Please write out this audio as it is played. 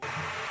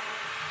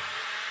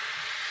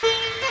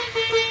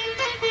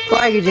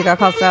Wagyu Jika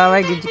Khalsa,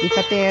 Wagyu Jiki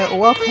Fate.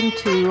 Welcome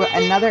to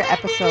another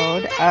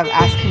episode of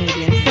Ask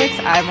Canadian 6.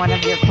 I'm one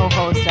of your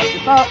co-hosts,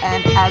 Jessica Bell,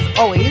 and as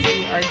always,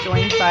 we are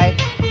joined by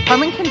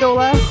Harman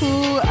Condola,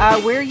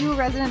 who, where are you a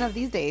resident of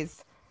these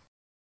days?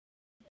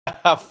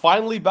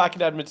 Finally back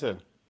in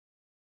Edmonton.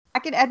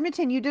 Back in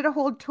Edmonton, you did a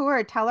whole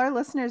tour. Tell our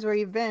listeners where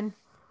you've been.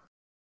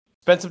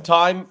 Spent some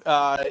time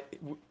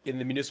in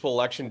the municipal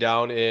election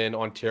down in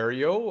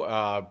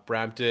Ontario,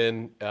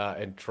 Brampton,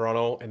 and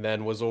Toronto, and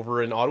then was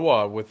over in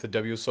Ottawa with the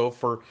WSO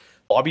for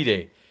Lobby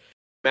Day.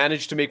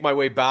 Managed to make my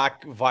way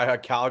back via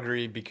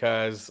Calgary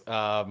because,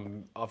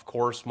 of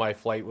course, my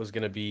flight was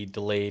going to be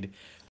delayed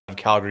in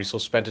Calgary, so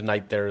spent a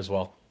night there as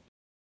well.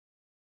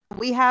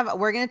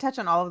 We're going to touch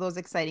on all of those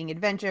exciting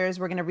adventures.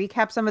 We're going to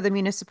recap some of the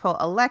municipal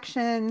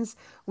elections.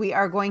 We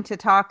are going to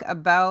talk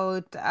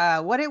about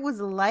what it was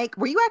like.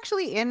 Were you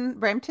actually in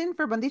Brampton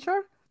for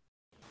Bundichor?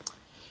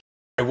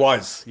 I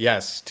was,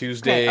 yes,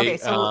 Tuesday. Okay,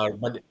 so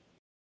Monday.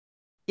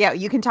 yeah,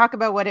 you can talk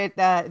about what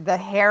the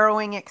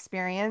harrowing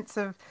experience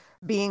of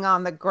being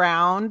on the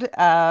ground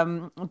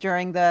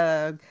during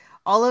the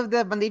all of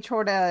the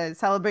Bandichorda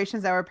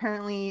celebrations that were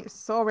apparently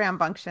so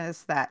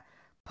rambunctious that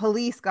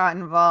police got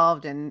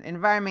involved and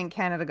Environment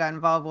Canada got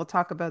involved. We'll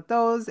talk about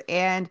those,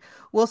 and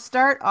we'll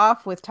start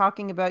off with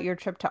talking about your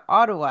trip to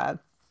Ottawa,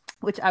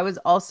 which I was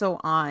also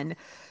on.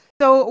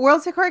 So,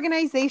 World Sick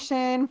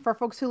Organization, for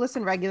folks who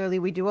listen regularly,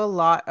 we do a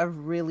lot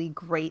of really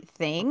great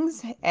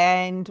things.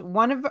 And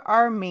one of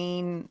our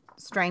main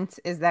strengths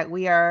is that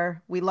we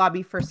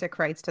lobby for sick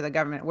rights to the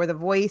government. We're the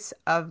voice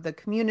of the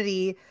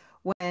community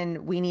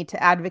when we need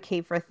to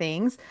advocate for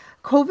things.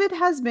 COVID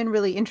has been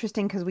really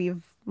interesting because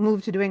we've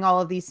moved to doing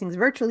all of these things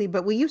virtually,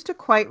 but we used to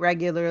quite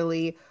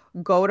regularly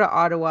go to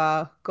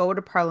Ottawa, go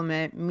to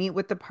Parliament, meet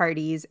with the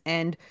parties,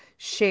 and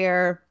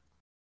share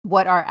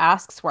what our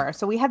asks were.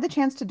 So we had the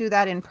chance to do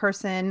that in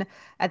person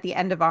at the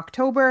end of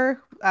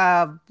October.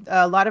 A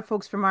lot of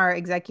folks from our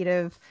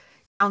executive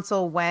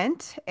council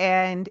went,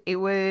 and it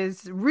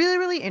was really,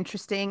 really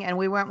interesting. And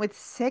we went with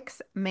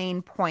 6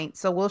 main points.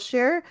 So we'll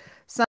share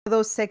some of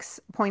those 6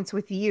 points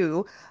with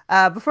you.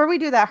 Before we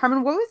do that,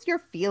 Harman, what was your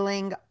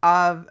feeling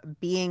of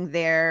being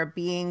there,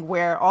 being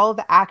where all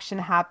the action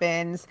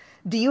happens?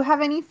 Do you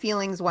have any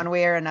feelings one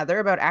way or another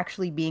about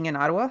actually being in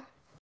Ottawa?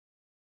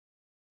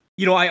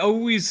 I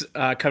always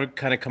kind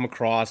of come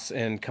across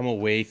and come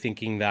away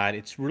thinking that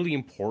it's really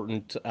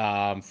important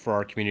for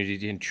our community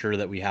to ensure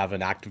that we have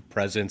an active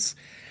presence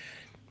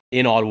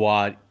in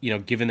Ottawa.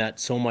 Given that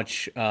so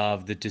much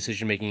of the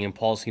decision making and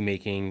policy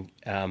making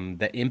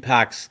that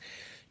impacts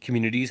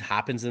communities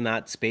happens in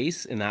that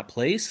space, in that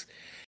place.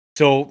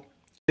 So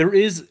there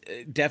is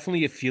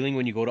definitely a feeling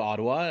when you go to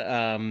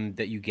Ottawa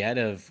that you get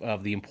of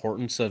the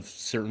importance of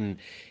certain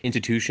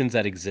institutions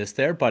that exist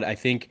there. But I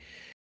think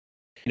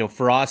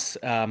for us,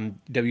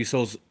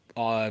 WSO's,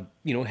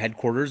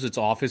 headquarters, its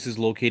office is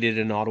located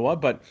in Ottawa,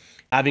 but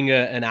having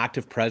an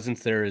active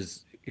presence there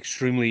is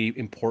extremely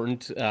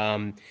important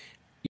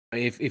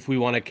if we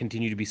want to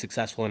continue to be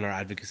successful in our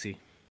advocacy.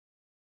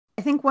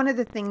 I think one of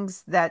the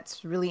things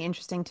that's really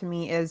interesting to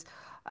me is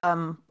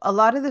a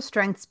lot of the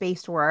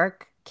strengths-based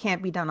work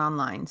can't be done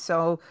online.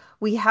 So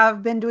we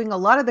have been doing a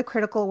lot of the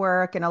critical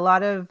work and a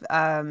lot of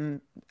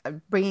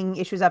bringing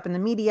issues up in the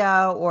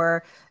media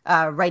or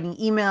writing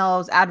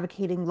emails,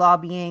 advocating,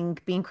 lobbying,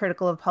 being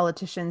critical of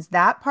politicians.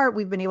 That part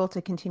we've been able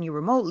to continue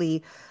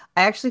remotely.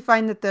 I actually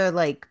find that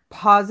the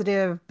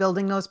positive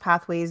building those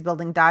pathways,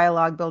 building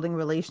dialogue, building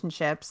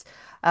relationships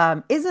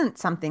isn't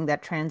something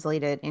that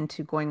translated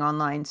into going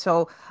online.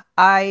 So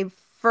I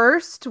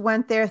first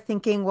went there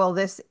thinking, well,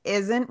 this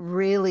isn't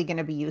really going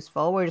to be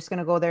useful. We're just going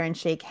to go there and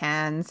shake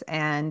hands.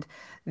 And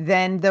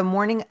then the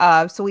morning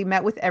of, so we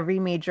met with every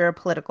major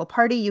political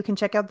party. You can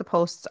check out the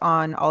posts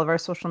on all of our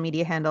social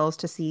media handles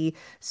to see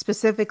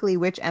specifically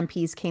which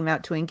MPs came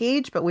out to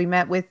engage. But we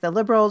met with the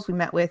Liberals, we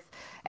met with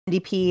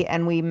NDP,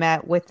 and we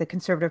met with the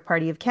Conservative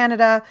Party of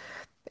Canada.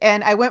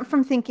 And I went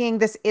from thinking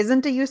this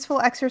isn't a useful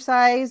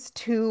exercise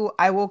to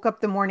I woke up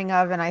the morning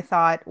of and I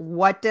thought,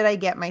 what did I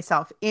get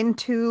myself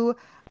into?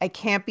 I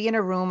can't be in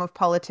a room of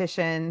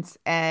politicians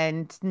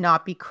and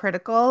not be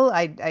critical.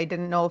 I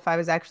didn't know if I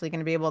was actually going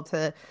to be able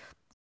to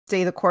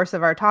stay the course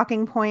of our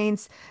talking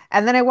points.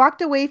 And then I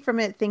walked away from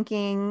it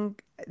thinking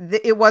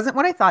it wasn't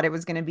what I thought it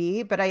was going to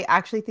be, but I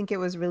actually think it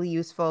was really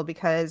useful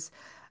because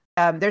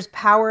there's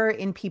power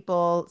in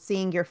people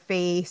seeing your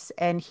face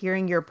and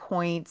hearing your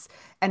points.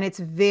 And it's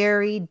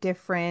very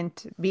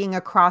different. Being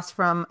across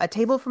from a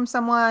table from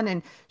someone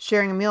and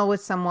sharing a meal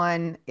with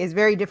someone is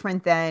very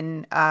different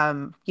than,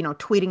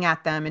 tweeting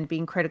at them and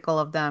being critical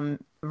of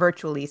them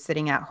virtually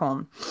sitting at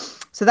home.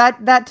 So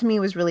that to me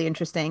was really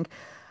interesting.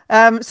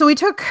 So we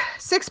took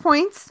 6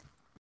 points.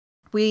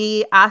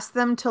 We asked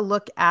them to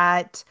look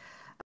at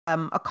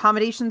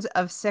accommodations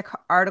of sick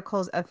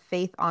articles of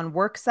faith on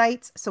work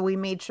sites. So we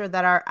made sure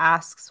that our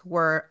asks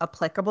were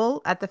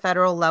applicable at the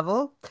federal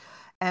level.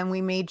 And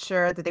we made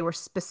sure that they were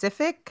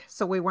specific.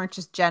 So we weren't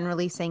just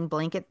generally saying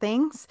blanket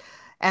things.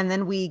 And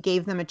then we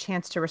gave them a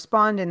chance to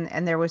respond,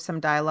 and there was some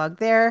dialogue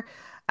there.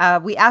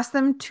 We asked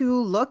them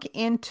to look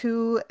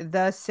into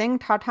the Singh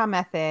Tata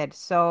method.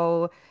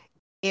 So,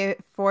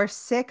 for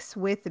Sikhs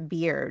with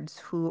beards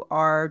who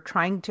are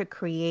trying to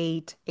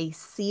create a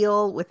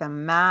seal with a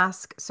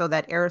mask so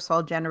that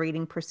aerosol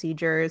generating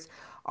procedures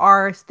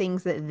are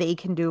things that they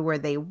can do where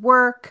they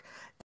work,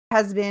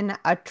 has been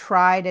a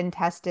tried and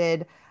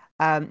tested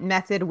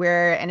method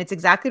where, and it's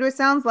exactly what it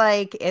sounds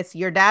like. It's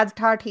your dad's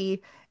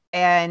tarty,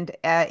 and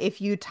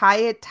if you tie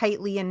it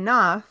tightly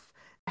enough,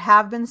 there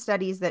have been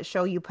studies that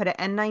show you put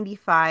an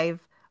N95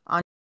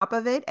 on top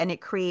of it, and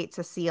it creates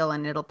a seal,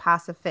 and it'll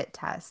pass a fit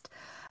test.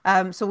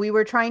 So we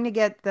were trying to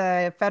get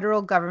the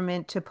federal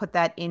government to put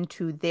that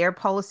into their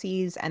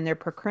policies and their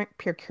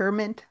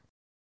procurement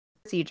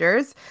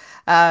procedures.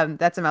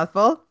 That's a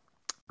mouthful.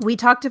 We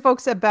talked to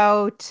folks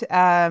about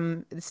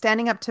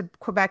standing up to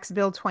Quebec's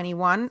Bill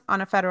 21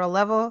 on a federal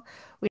level.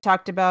 We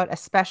talked about a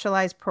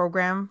specialized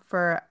program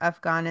for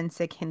Afghan and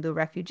Sikh Hindu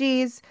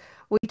refugees.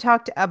 We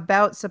talked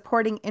about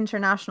supporting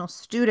international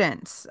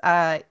students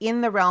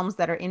in the realms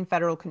that are in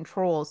federal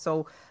control.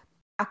 So,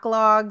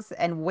 backlogs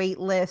and wait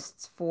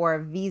lists for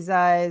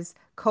visas,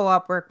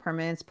 co-op work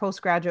permits,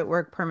 postgraduate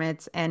work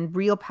permits, and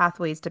real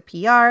pathways to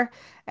PR.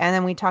 And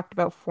then we talked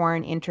about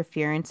foreign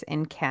interference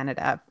in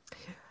Canada.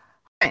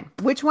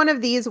 Which one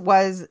of these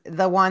was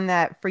the one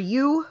that for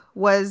you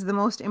was the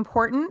most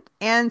important?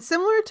 And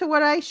similar to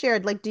what I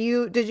shared, like,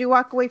 did you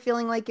walk away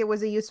feeling like it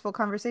was a useful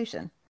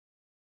conversation?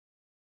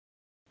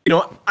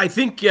 I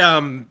think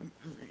in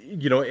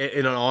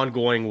an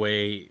ongoing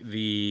way,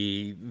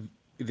 the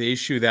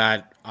issue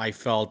that I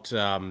felt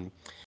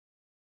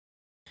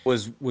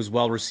was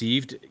well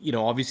received.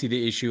 Obviously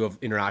the issue of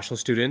international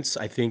students.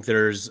 I think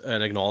there's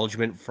an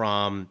acknowledgement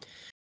from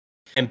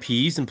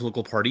MPs and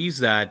political parties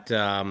that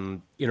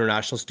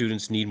international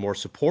students need more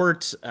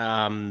support.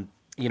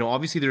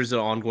 Obviously there's an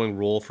ongoing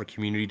role for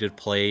community to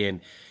play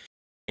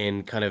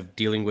and kind of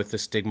dealing with the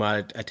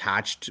stigma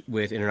attached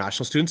with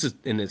international students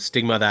and the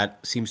stigma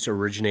that seems to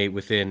originate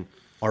within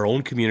our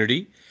own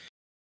community.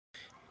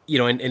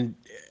 And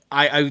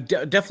I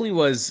definitely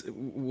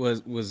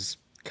was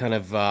kind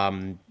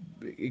of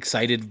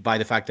excited by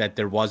the fact that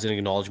there was an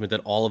acknowledgement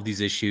that all of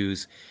these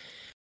issues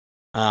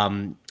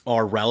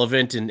are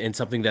relevant and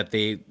something that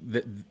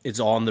it's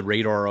on the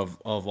radar of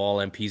all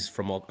MPs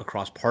from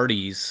across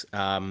parties.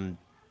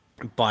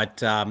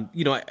 But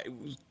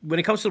when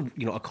it comes to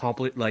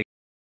accomplish like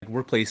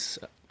workplace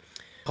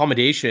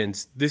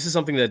accommodations, this is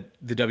something that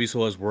the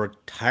WSO has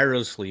worked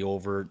tirelessly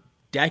over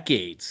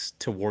decades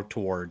to work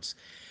towards.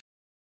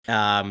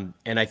 And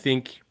I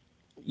think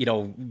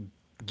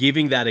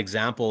giving that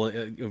example,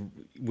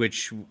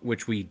 which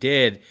we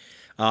did,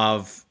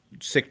 of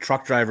Sikh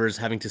truck drivers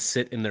having to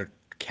sit in their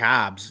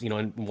cabs, in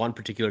one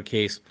particular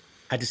case,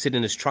 had to sit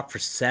in his truck for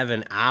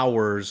 7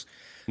 hours,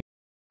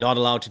 not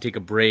allowed to take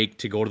a break,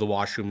 to go to the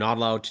washroom, not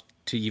allowed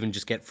to even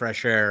just get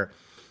fresh air.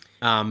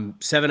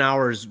 7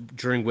 hours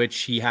during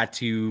which he had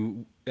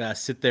to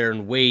sit there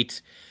and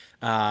wait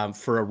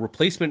for a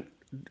replacement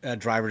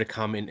driver to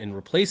come in and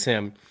replace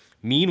him.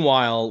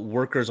 Meanwhile,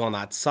 workers on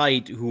that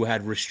site who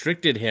had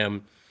restricted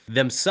him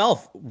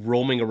themselves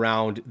roaming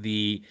around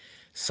the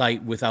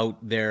site without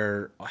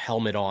their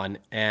helmet on.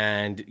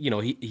 And,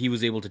 he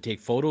was able to take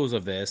photos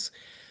of this.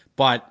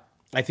 But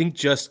I think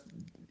just,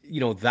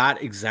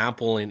 that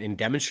example in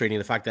demonstrating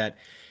the fact that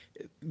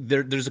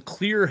there's a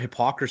clear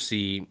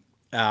hypocrisy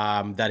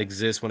that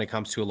exists when it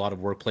comes to a lot of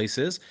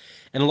workplaces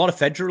and a lot of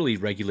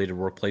federally regulated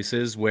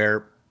workplaces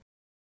where,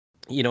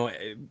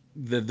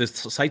 the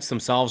sites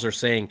themselves are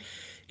saying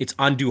it's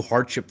undue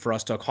hardship for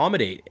us to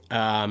accommodate.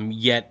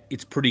 Yet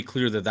it's pretty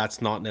clear that that's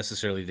not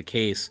necessarily the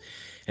case.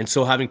 And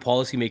so having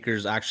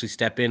policymakers actually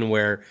step in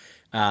where,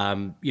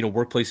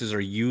 workplaces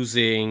are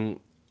using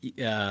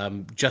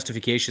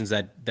justifications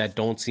that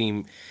don't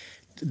seem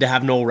to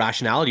have no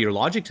rationality or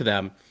logic to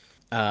them.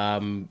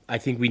 I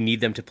think we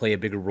need them to play a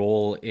bigger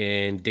role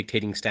in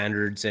dictating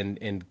standards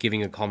and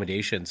giving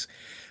accommodations.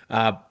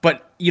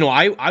 But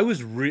I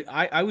was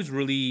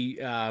really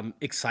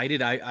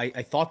excited.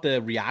 I thought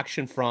the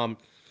reaction from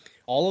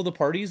all of the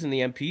parties and the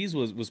MPs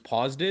was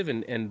positive,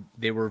 and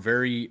they were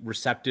very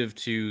receptive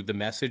to the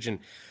message. And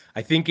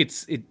I think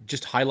it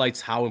just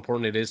highlights how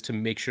important it is to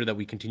make sure that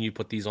we continue to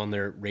put these on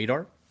their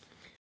radar.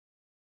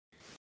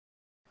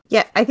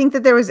 Yeah, I think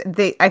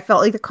that I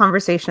felt like the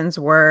conversations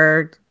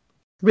were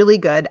really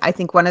good. I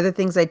think one of the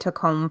things I took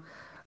home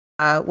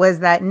was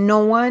that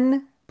no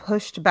one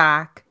pushed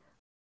back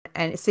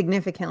and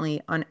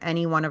significantly on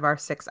any one of our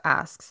 6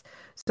 asks.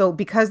 So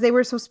because they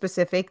were so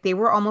specific, they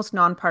were almost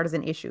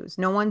nonpartisan issues.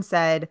 No one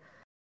said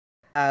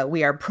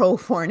we are pro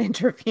foreign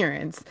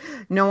interference.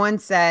 No one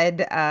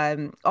said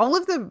all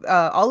of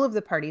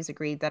the parties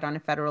agreed that on a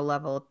federal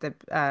level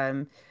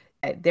that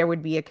there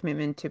would be a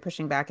commitment to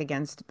pushing back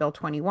against Bill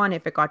 21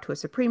 if it got to a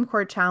Supreme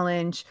Court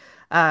challenge.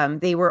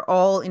 They were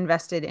all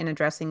invested in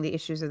addressing the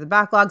issues of the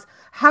backlogs.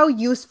 How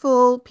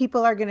useful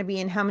people are going to be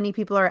and how many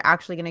people are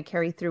actually going to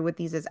carry through with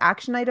these as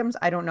action items,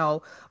 I don't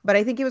know. But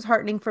I think it was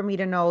heartening for me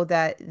to know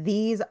that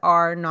these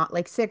are not,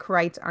 like, Sikh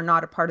rights are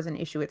not a partisan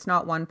issue. It's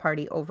not one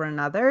party over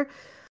another.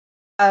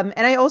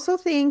 And I also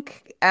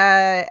think,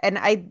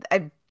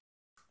 and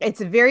it's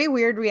a very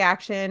weird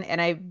reaction,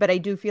 but I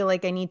do feel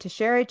like I need to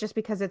share it just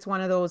because it's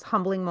one of those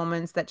humbling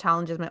moments that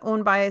challenges my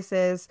own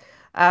biases.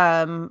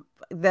 I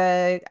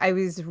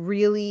was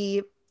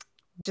really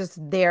just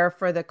there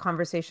for the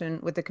conversation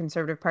with the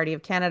Conservative Party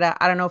of Canada.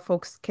 I don't know if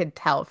folks could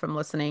tell from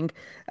listening.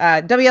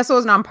 WSO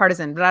is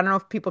nonpartisan, but I don't know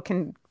if people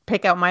can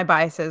pick out my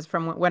biases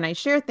from when I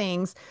share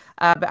things.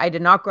 But I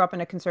did not grow up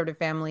in a conservative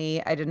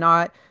family. I did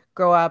not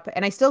grow up,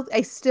 and I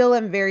still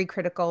am very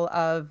critical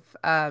of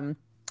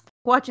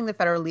watching the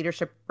federal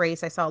leadership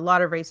race. I saw a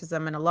lot of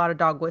racism and a lot of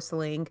dog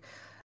whistling.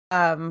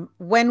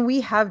 When we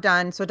have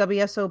done, so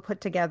WSO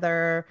put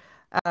together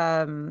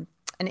an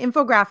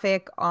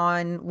infographic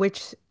on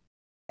which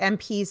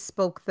MPs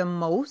spoke the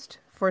most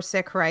for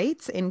Sikh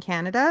rights in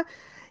Canada.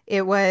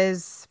 It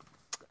was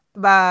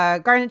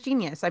Garnet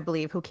Genius, I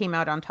believe, who came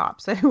out on top.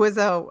 So it was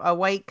a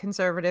white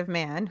conservative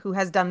man who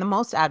has done the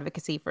most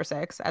advocacy for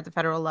Sikhs at the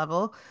federal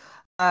level.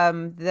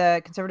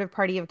 The Conservative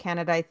Party of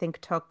Canada, I think,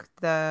 took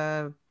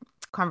the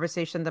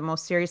conversation the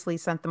most seriously,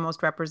 sent the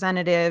most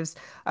representatives,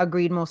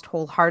 agreed most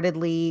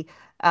wholeheartedly,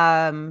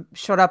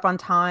 showed up on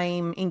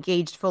time,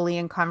 engaged fully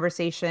in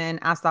conversation,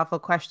 asked thoughtful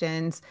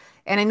questions.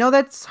 And I know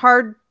that's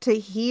hard to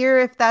hear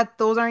if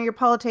those aren't your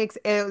politics.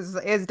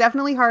 It's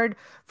definitely hard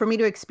for me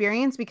to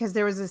experience because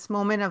there was this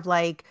moment of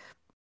like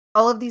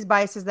all of these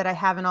biases that I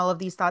have and all of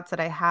these thoughts that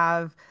I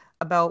have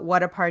about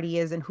what a party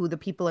is and who the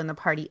people in the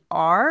party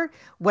are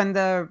when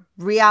the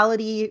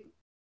reality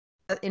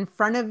in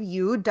front of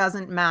you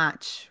doesn't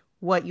match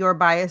what your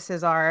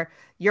biases are.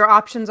 Your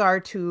options are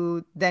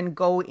to then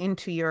go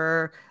into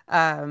your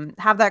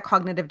have that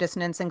cognitive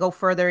dissonance and go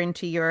further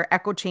into your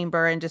echo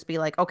chamber and just be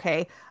like,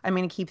 okay, I'm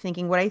going to keep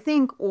thinking what I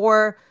think,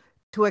 or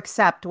to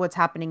accept what's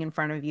happening in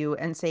front of you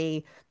and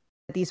say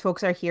these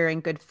folks are here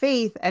in good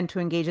faith and to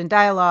engage in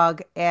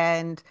dialogue.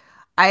 And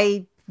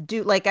I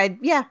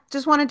yeah,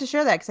 just wanted to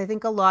share that because I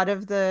think a lot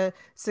of the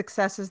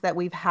successes that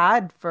we've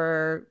had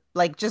for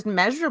like just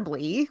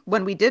measurably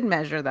when we did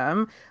measure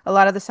them, a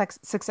lot of the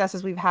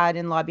successes we've had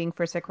in lobbying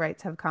for Sikh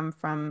rights have come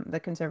from the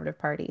Conservative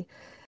Party.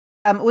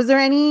 Was there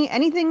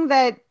anything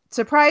that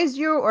surprised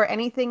you or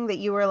anything that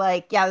you were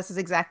like, yeah, this is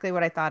exactly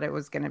what I thought it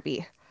was going to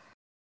be?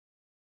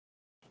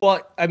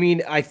 Well, I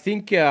mean, I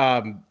think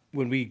when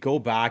we go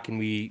back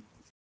and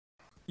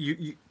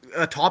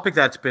a topic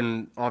that's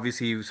been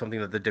obviously something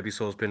that the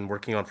WSO has been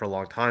working on for a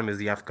long time is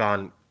the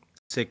Afghan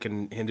Sikh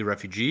and Hindu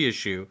refugee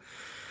issue.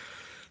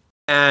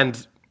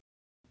 And,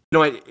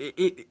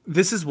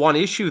 this is one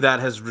issue that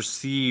has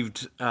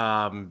received,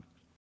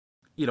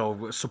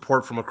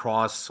 support from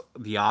across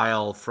the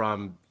aisle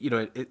from,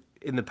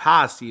 in the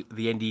past, the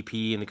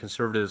NDP and the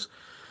Conservatives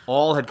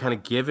all had kind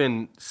of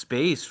given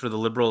space for the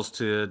Liberals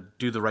to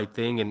do the right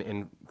thing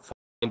and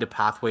find a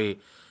pathway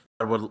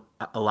that would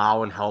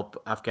allow and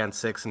help Afghan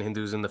Sikhs and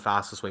Hindus in the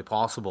fastest way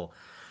possible.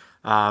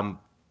 And,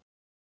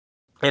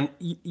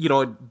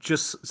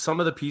 just some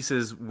of the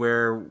pieces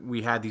where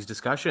we had these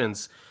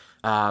discussions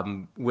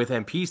with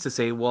MPs to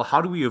say, well,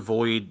 how do we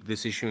avoid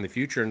this issue in the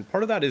future? And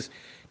part of that is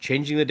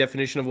changing the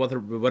definition of what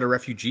a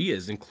refugee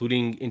is,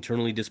 including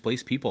internally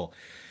displaced people.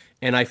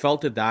 And I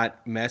felt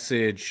that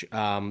message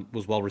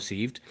was well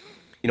received.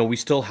 We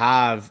still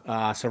have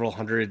several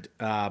hundred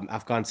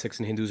Afghan Sikhs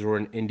and Hindus who are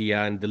in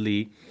India and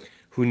Delhi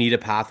who need a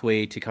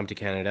pathway to come to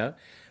Canada.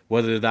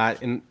 Whether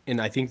that, and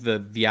I think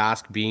the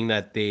ask being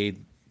that they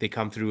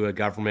come through a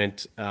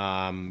government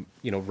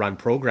run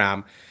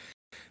program,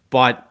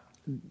 but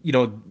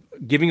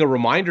giving a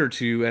reminder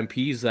to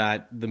MPs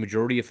that the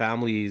majority of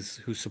families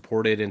who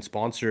supported and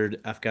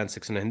sponsored Afghan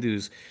Sikhs and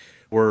Hindus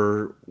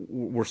were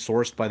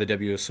sourced by the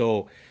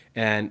WSO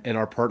and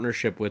our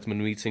partnership with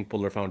Manmeet Singh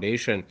Pullar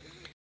Foundation.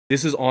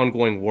 This is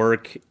ongoing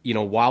work.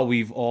 While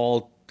we've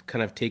all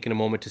kind of taken a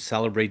moment to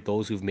celebrate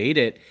those who've made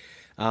it,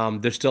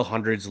 there's still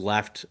hundreds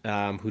left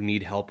who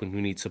need help and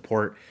who need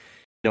support.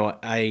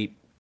 I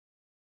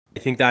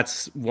think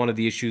that's one of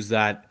the issues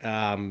that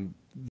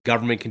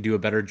government can do a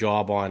better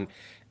job on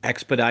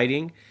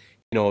expediting.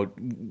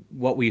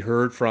 What we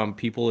heard from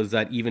people is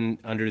that even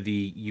under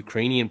the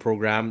Ukrainian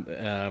program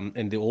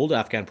and the old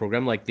Afghan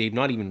program, like they've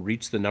not even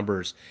reached the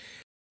numbers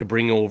to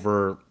bring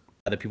over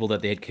the people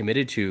that they had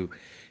committed to.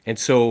 And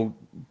so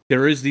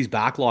there is these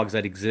backlogs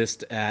that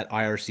exist at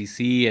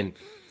IRCC and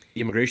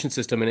the immigration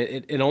system. And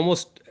it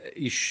almost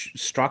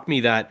struck me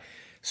that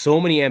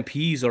so many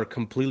MPs are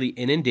completely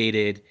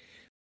inundated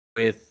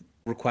with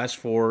requests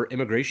for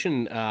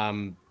immigration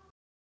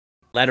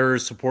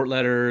letters, support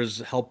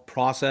letters, help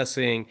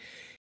processing.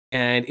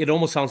 And it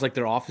almost sounds like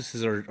their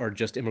offices are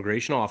just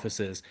immigration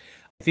offices.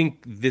 I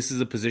think this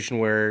is a position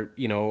where,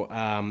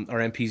 our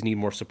MPs need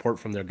more support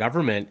from their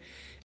government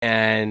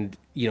and,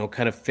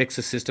 kind of fix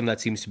a system that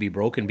seems to be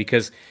broken.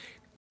 Because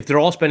if they're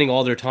all spending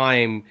all their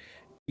time,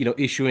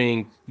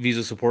 issuing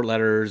visa support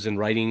letters and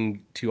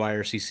writing to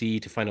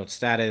IRCC to find out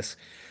status,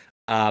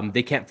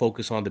 they can't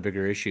focus on the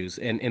bigger issues.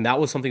 And that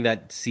was something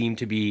that seemed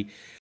to be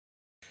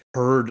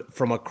heard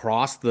from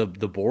across the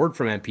board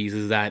from MPs,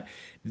 is that,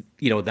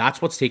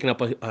 that's what's taken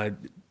up a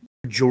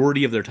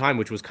majority of their time,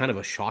 which was kind of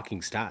a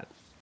shocking stat.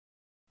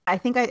 I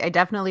think I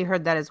definitely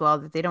heard that as well,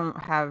 that they don't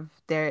have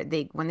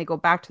they when they go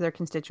back to their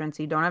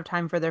constituency, don't have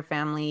time for their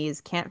families,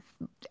 can't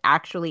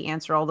actually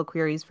answer all the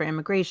queries for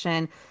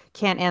immigration,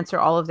 can't answer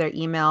all of their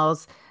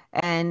emails.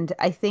 And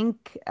I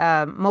think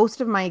most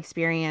of my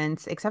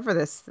experience, except for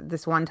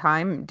this one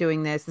time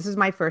doing this is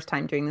my first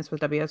time doing this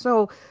with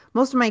WSO.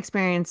 Most of my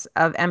experience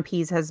of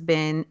MPs has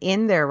been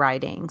in their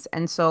ridings,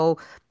 and so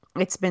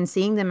it's been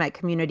seeing them at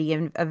community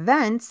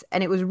events,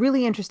 and it was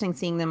really interesting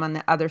seeing them on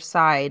the other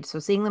side. So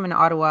seeing them in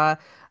Ottawa,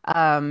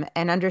 and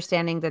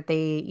understanding that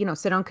they,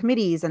 sit on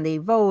committees and they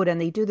vote and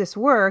they do this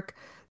work.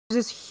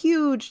 There's this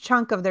huge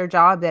chunk of their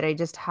job that I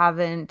just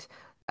haven't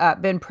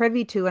been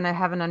privy to and I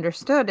haven't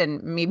understood.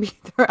 And maybe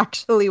they're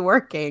actually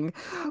working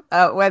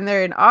when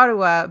they're in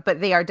Ottawa,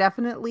 but they are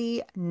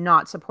definitely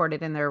not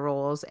supported in their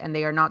roles and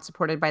they are not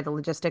supported by the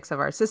logistics of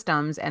our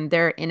systems and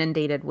they're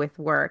inundated with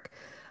work.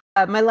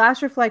 My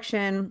last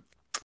reflection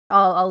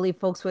I'll leave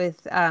folks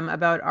with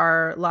about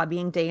our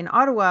lobbying day in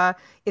Ottawa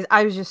is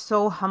I was just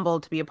so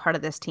humbled to be a part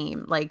of this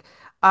team. Like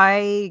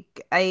I'm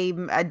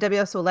a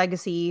WSO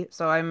legacy,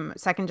 so I'm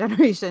second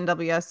generation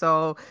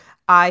WSO.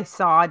 I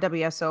saw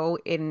WSO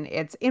in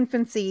its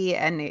infancy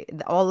and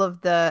all of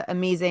the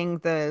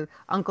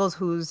uncles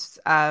whose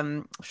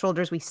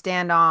shoulders we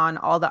stand on,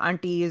 all the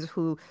aunties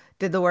who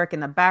did the work in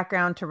the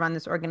background to run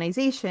this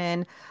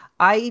organization.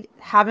 I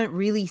haven't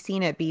really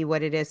seen it be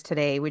what it is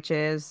today, which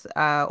is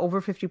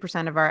over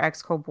 50% of our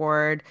EXCO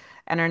board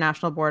and our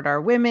national board are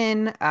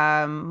women.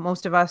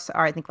 Most of us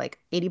are, I think, like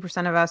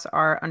 80% of us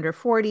are under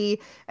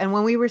 40. And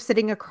when we were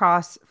sitting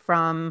across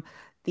from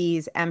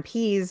these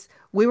MPs,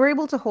 we were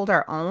able to hold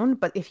our own.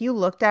 But if you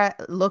looked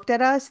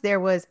at us, there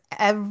was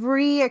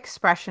every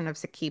expression of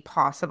Saki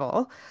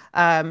possible.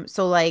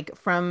 So like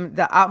from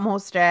the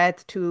utmost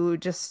depth to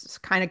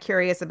just kind of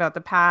curious about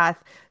the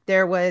path.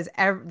 There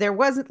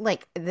wasn't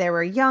like there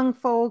were young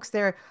folks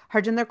there.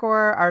 Harjinder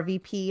Kaur, our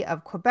VP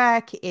of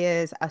Quebec,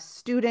 is a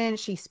student.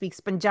 She speaks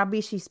Punjabi,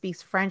 she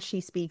speaks French,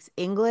 she speaks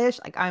English.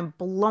 Like I'm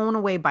blown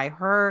away by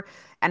her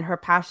and her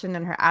passion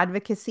and her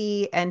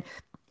advocacy. And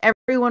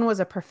everyone was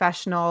a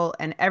professional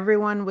and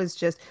everyone was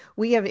just,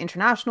 we have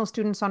international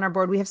students on our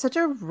board. We have such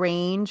a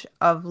range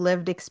of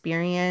lived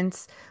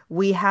experience.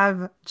 We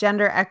have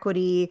gender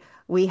equity.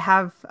 We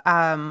have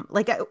I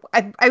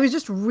was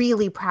just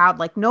really proud.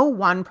 Like no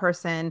one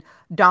person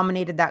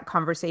dominated that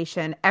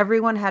conversation.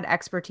 Everyone had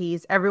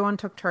expertise. Everyone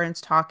took turns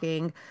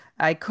talking.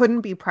 I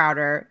couldn't be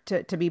prouder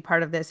to be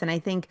part of this. And I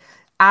think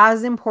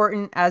as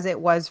important as it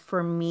was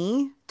for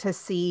me to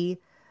see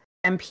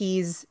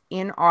MPs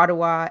in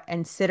Ottawa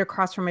and sit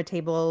across from a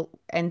table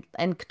and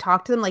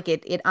talk to them, like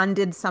it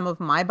undid some of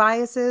my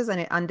biases and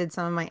it undid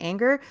some of my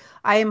anger.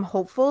 I am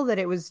hopeful that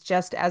it was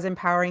just as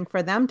empowering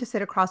for them to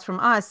sit across from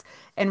us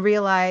and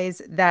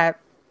realize that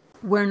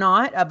we're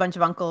not a bunch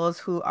of uncles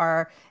who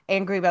are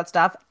angry about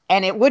stuff.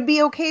 And it would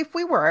be okay if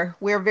we were.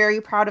 We're very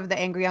proud of the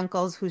angry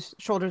uncles whose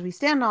shoulders we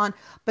stand on,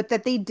 but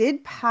that they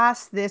did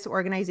pass this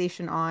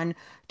organization on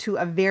to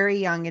a very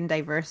young and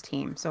diverse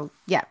team. So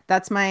yeah,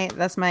 that's my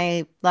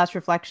last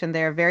reflection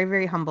there. Very,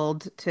 very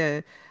humbled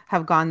to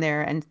have gone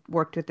there and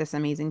worked with this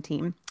amazing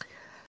team.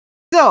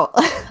 So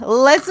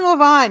let's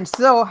move on.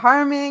 So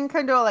Harman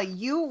Kandola,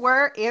 you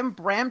were in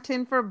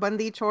Brampton for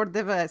Bandi Chhod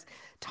Divas.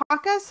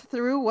 Talk us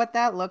through what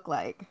that looked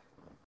like.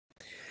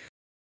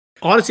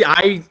 Honestly,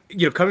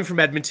 coming from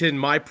Edmonton,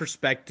 my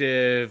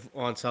perspective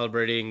on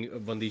celebrating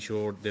Bandi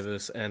Chhod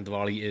Divas and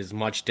Diwali is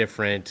much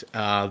different.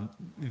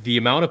 The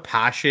amount of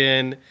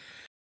passion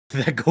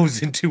that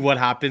goes into what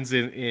happens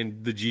in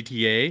the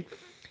GTA,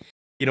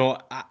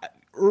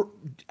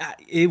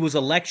 it was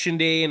election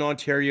day in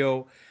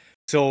Ontario,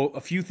 so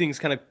a few things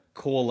kind of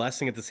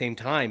coalescing at the same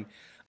time.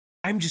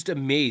 I'm just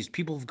amazed.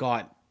 People have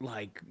got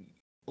like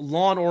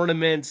lawn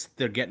ornaments.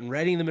 They're getting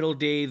ready in the middle of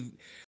the day.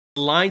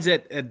 Lines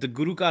at the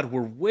Guru Ghat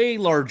were way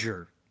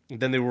larger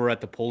than they were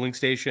at the polling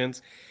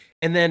stations.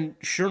 And then,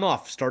 sure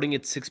enough, starting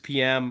at 6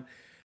 p.m.,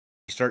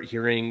 you start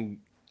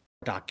hearing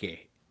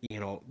dake.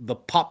 The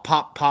pop,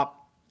 pop,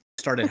 pop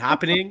started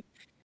happening,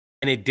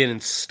 and it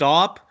didn't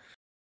stop.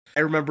 I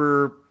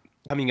remember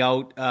coming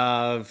out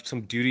of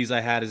some duties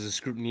I had as a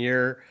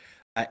scrutineer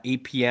at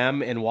 8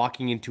 p.m. and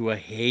walking into a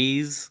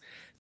haze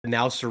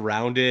now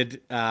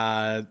surrounded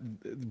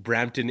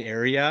Brampton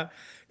area,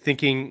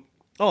 thinking,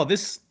 oh,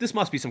 this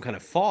must be some kind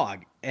of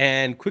fog,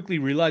 and quickly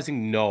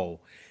realizing, no,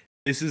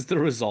 this is the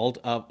result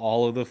of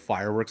all of the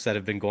fireworks that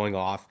have been going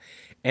off,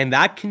 and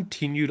that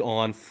continued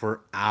on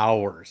for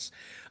hours.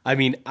 I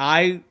mean,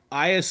 I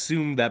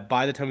assumed that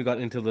by the time we got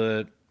into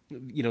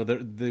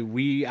the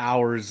wee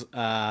hours,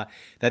 that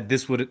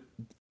this would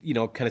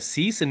kind of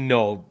cease, and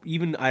no,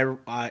 even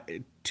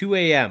 2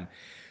 a.m.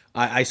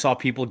 I saw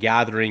people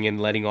gathering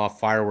and letting off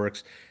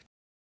fireworks.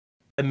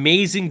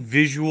 Amazing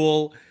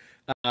visual.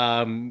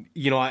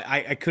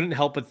 I couldn't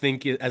help but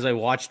think as I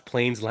watched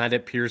planes land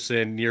at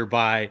Pearson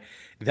nearby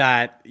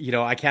that,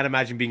 I can't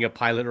imagine being a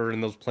pilot or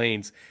in those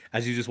planes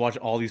as you just watch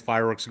all these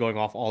fireworks going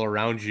off all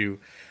around you.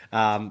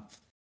 But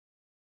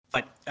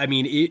I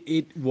mean,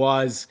 it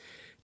was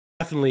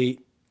definitely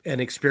an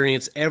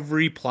experience.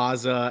 Every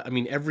plaza, I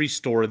mean, every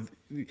store.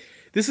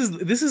 This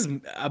is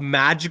a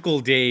magical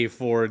day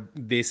for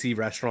Desi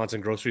restaurants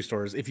and grocery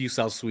stores. If you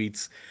sell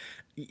sweets,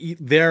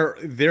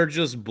 they're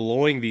just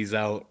blowing these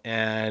out,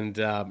 and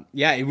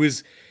yeah, it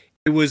was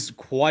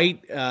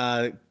quite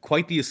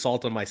the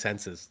assault on my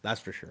senses.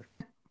 That's for sure.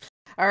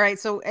 All right.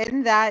 So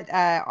in that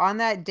on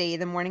that day,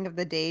 the morning of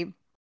the day,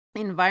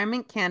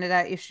 Environment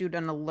Canada issued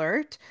an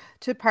alert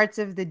to parts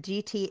of the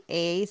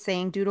GTA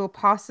saying due to a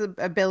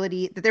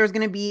possibility that there was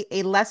going to be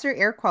a lesser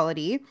air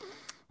quality,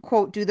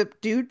 quote,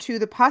 due to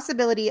the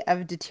possibility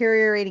of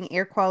deteriorating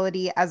air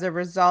quality as a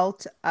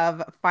result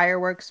of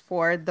fireworks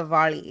for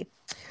Diwali.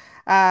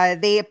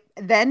 They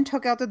then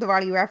took out the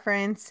Diwali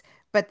reference,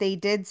 but they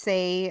did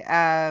say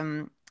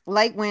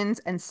light winds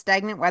and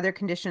stagnant weather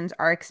conditions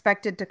are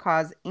expected to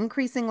cause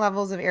increasing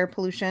levels of air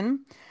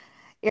pollution.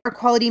 Air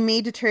quality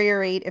may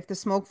deteriorate if the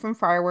smoke from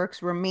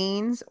fireworks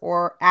remains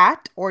or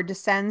at or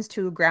descends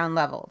to ground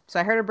level. So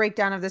I heard a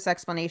breakdown of this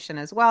explanation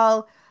as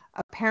well.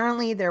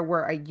 Apparently, there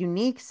were a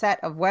unique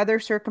set of weather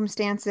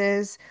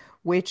circumstances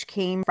which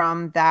came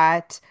from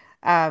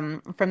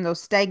those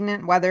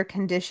stagnant weather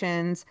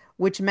conditions,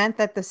 which meant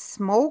that the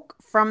smoke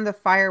from the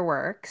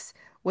fireworks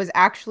was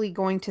actually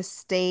going to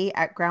stay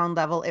at ground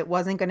level. It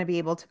wasn't going to be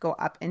able to go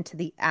up into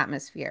the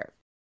atmosphere.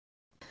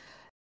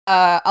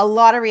 A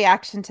lot of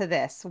reaction to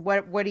this.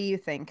 What do you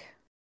think?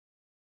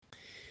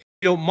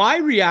 My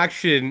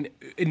reaction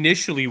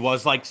initially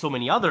was like so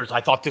many others. I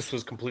thought this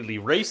was completely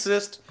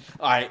racist.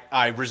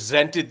 I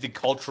resented the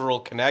cultural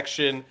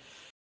connection,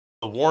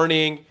 the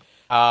warning.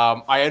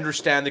 I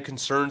understand the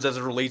concerns as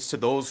it relates to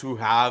those who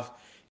have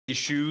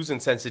issues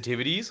and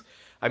sensitivities.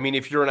 I mean,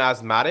 if you're an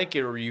asthmatic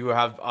or you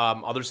have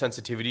other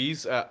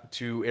sensitivities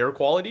to air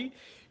quality,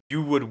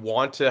 you would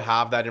want to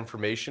have that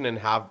information and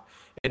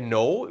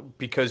know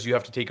because you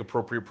have to take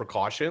appropriate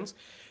precautions.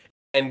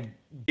 And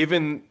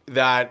given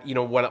that,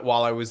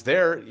 while I was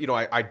there,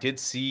 I did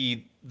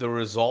see the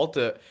result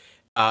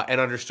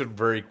and understood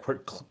very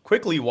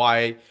quickly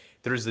why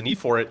there's the need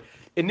for it.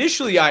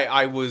 Initially,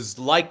 I was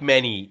like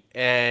many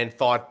and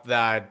thought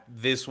that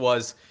this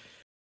was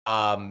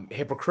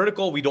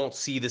hypocritical. We don't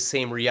see the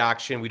same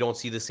reaction. We don't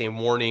see the same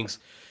warnings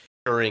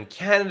during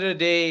Canada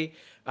Day.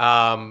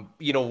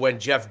 When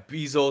Jeff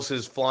Bezos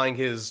is flying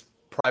his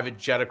private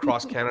jet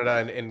across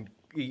Canada and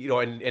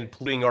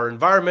polluting our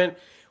environment,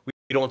 we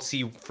don't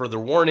see further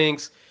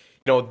warnings.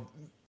 You know,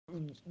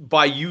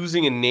 by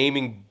using and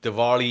naming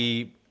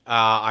Diwali,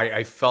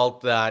 I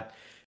felt that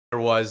there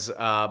was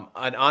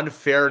an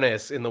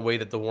unfairness in the way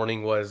that the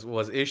warning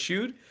was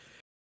issued.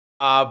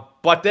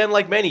 But then,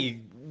 like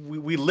many,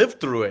 we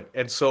lived through it,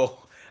 and so,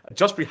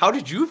 Justpreet, how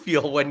did you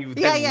feel when you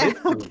Yeah, then yeah. lived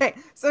through Okay.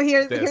 So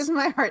here's this?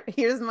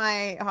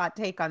 my hot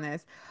take on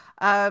this.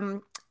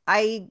 Um,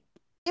 I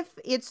if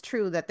it's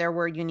true that there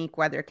were unique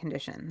weather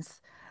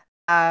conditions,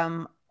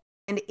 um,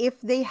 and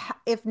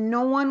if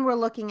no one were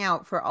looking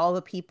out for all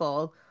the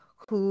people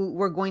who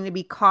were going to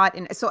be caught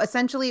in, so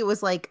essentially it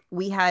was like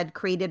we had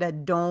created a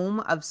dome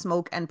of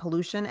smoke and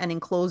pollution and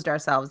enclosed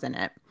ourselves in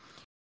it.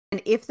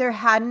 And if there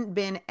hadn't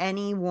been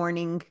any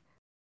warning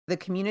the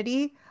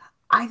community,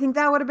 I think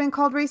that would have been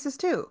called racist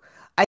too.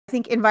 I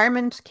think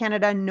Environment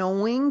Canada,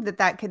 knowing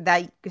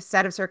that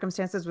set of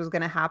circumstances was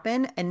going to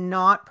happen and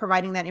not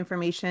providing that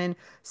information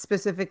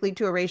specifically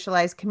to a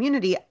racialized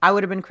community, I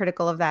would have been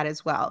critical of that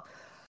as well.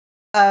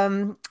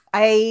 Um,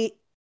 I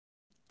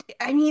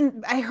I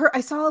mean,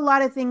 I saw a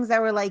lot of things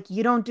that were like,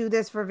 you don't do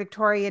this for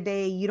Victoria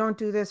Day, you don't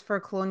do this for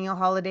colonial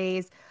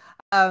holidays.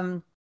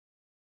 Um,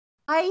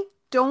 I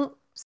don't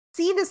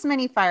see this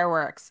many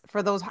fireworks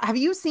for those. Have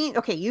you seen,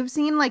 okay, you've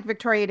seen like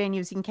Victoria Day and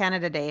you've seen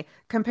Canada Day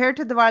compared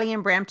to Diwali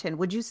and Brampton.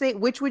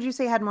 Which would you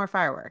say had more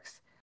fireworks?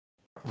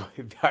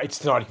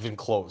 It's not even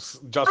close.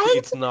 Justpreet, I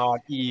it's not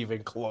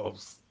even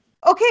close.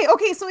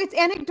 Okay, so it's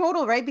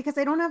anecdotal, right? Because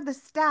I don't have the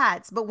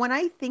stats, but when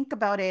I think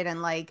about it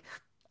and like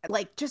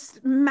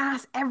just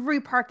mass every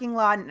parking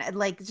lot and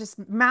like just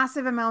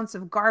massive amounts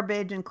of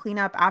garbage and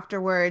cleanup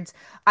afterwards,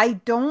 I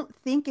don't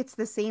think it's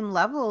the same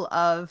level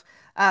of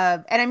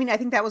and I mean I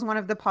think that was one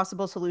of the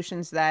possible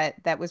solutions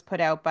that was put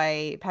out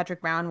by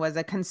Patrick Brown was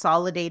a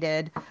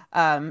consolidated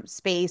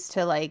space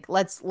to like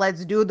let's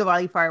do the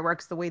Diwali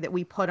fireworks the way that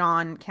we put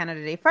on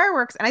Canada Day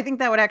fireworks, and I think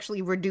that would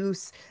actually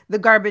reduce the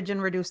garbage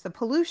and reduce the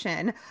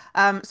pollution.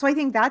 So I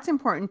think that's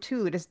important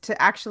too,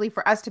 to actually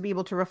for us to be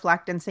able to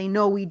reflect and say,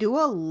 no, we do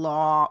a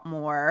lot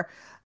more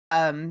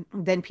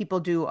than people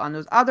do on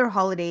those other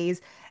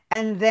holidays.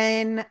 And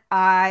then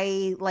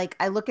I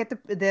look at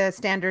the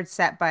standards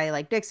set by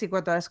like Dixie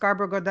Gurdwara,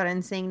 Scarborough Gurdwara,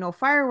 and saying no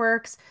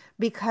fireworks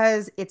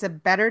because it's a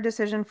better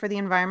decision for the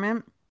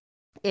environment.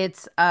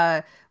 It's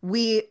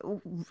we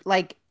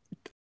like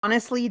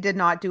honestly did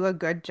not do a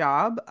good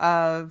job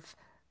of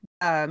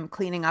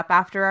cleaning up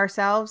after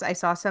ourselves. I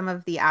saw some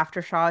of the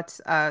after shots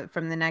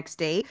from the next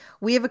day.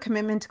 We have a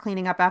commitment to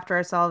cleaning up after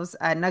ourselves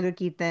at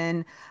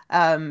Nagarkirtan,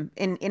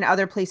 in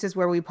other places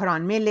where we put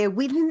on mele.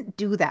 We didn't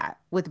do that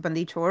with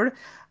Bandi Chor.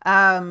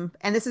 And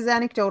this is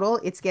anecdotal.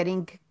 It's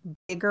getting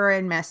bigger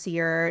and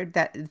messier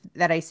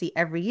that I see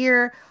every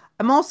year.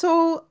 I'm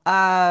also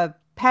a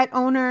pet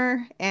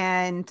owner,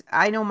 and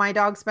I know my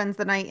dog spends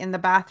the night in the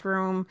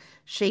bathroom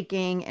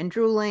shaking and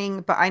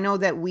drooling, but I know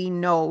that we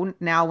know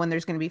now when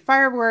there's going to be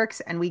fireworks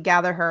and we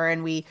gather her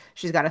and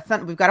she's got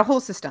we've got a whole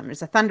system.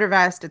 There's a thunder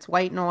vest, it's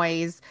white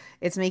noise,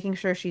 it's making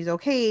sure she's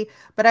okay,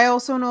 but I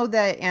also know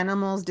that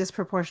animals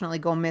disproportionately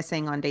go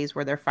missing on days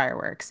where there are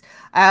fireworks.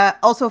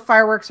 Also,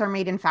 fireworks are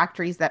made in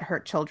factories that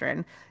hurt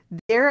children.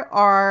 There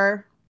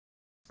are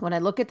When I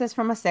look at this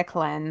from a sick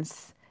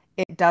lens,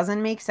 it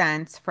doesn't make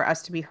sense for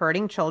us to be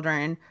hurting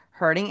children,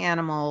 hurting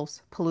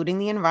animals, polluting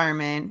the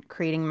environment,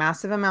 creating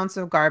massive amounts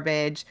of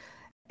garbage.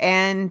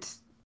 And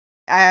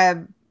uh,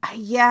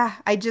 yeah,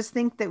 I just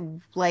think that,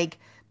 like,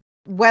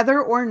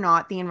 whether or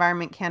not the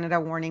Environment Canada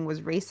warning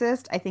was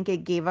racist, I think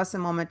it gave us a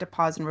moment to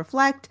pause and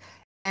reflect.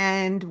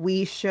 And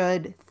we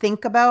should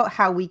think about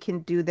how we can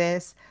do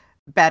this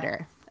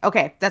better.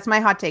 Okay, that's my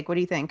hot take. What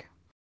do you think?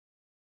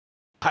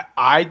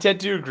 I tend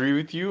to agree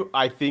with you.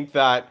 I think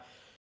that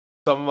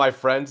some of my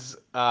friends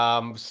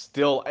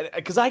still,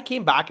 because I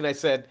came back and I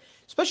said,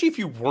 especially if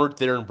you weren't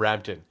there in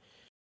Brampton,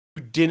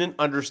 you didn't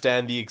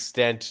understand the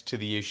extent to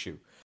the issue.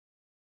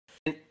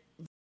 And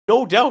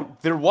no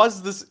doubt, there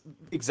was this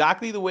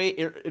exactly the way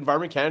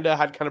Environment Canada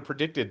had kind of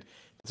predicted.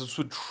 This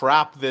would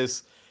trap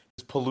this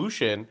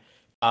pollution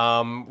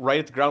right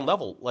at the ground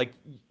level. Like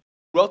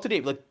throughout the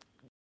day, like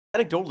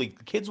anecdotally,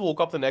 the kids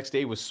woke up the next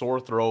day with sore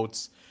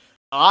throats.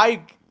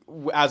 I,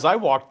 as I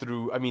walked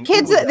through, I mean,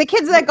 it was The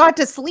kids that got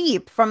to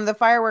sleep from the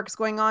fireworks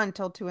going on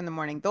until 2 in the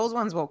morning, those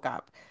ones woke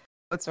up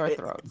with sore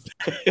throats.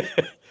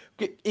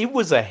 it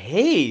was a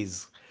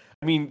haze.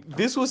 I mean,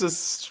 this was a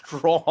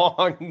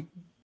strong.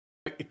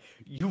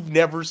 You've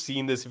never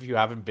seen this if you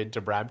haven't been to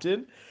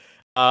Brampton.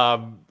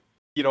 Um,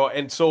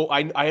 and so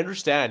I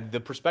understand the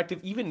perspective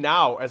even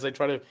now as I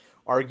try to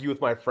argue with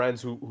my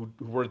friends who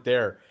weren't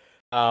there.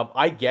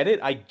 I get it.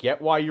 I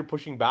get why you're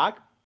pushing back.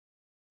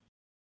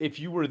 If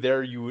you were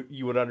there,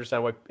 you would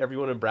understand why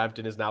everyone in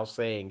Brampton is now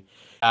saying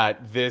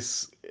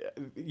this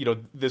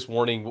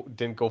warning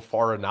didn't go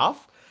far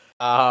enough.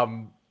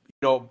 But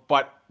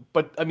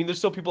I mean, there's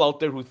still people out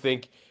there who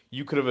think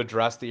you could have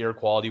addressed the air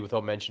quality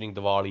without mentioning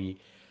Diwali.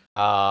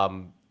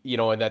 And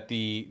that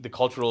the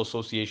cultural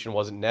association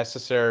wasn't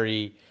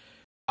necessary.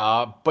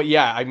 But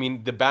yeah, I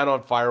mean, the ban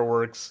on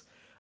fireworks.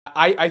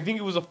 I think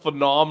it was a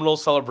phenomenal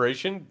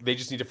celebration. They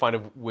just need to find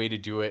a way to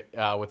do it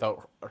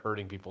without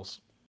hurting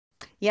people's.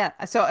 Yeah,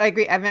 so I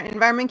agree.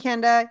 Environment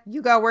Canada,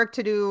 you got work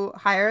to do.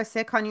 Hire a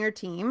sick on your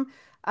team.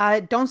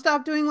 Don't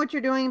stop doing what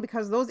you're doing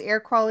because those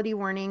air quality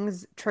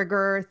warnings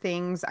trigger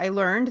things. I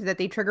learned that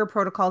they trigger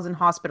protocols in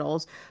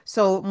hospitals.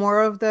 So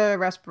more of the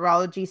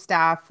respirology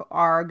staff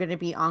are going to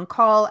be on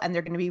call and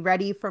they're going to be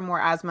ready for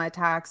more asthma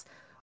attacks.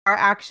 Our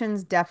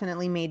actions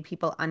definitely made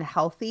people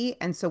unhealthy.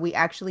 And so we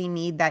actually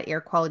need that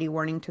air quality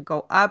warning to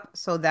go up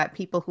so that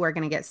people who are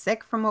going to get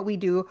sick from what we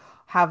do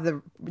have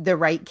the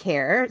right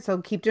care. So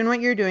keep doing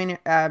what you're doing,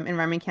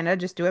 Environment Canada,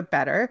 just do it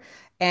better.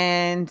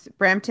 And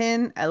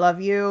Brampton, I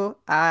love you.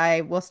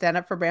 I will stand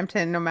up for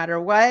Brampton no matter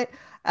what.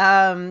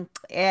 Yeah,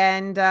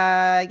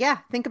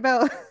 think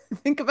about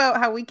think about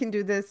how we can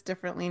do this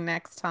differently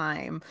next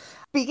time.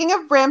 Speaking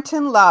of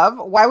Brampton love,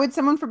 why would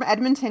someone from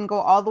Edmonton go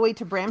all the way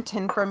to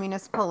Brampton for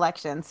municipal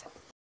elections?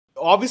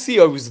 Obviously,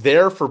 I was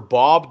there for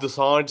Bob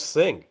Dessange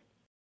Singh,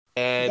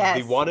 and the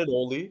Yes. one and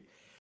only.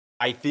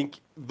 I think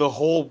the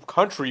whole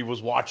country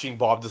was watching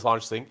Bob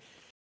Dessange Singh.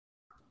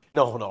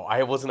 No,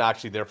 I wasn't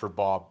actually there for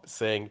Bob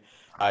Singh,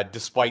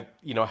 despite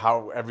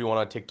how everyone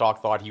on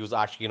TikTok thought he was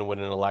actually going to win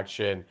an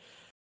election.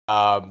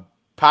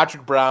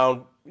 Patrick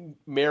Brown,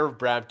 Mayor of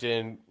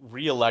Brampton,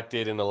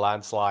 re-elected in a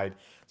landslide.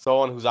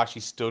 Someone who's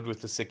actually stood with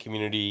the Sikh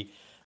community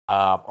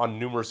on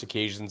numerous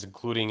occasions,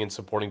 including in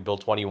supporting Bill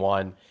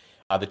 21,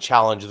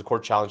 the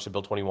court challenge to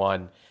Bill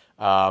 21.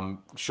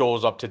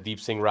 Shows up to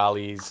Deep Singh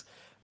rallies.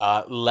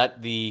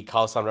 Let the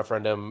Khalistan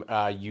referendum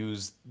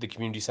use the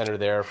community center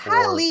there for.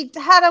 Had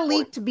a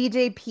leaked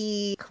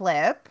BJP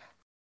clip.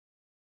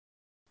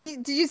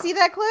 Did you see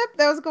that clip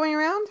that was going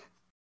around?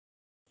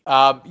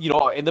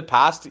 In the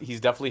past,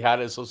 he's definitely had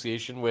an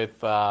association with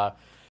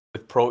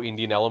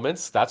pro-Indian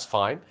elements. That's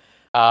fine.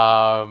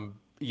 Again,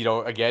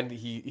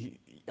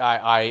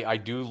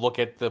 I do look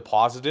at the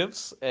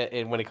positives,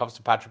 and when it comes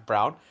to Patrick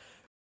Brown,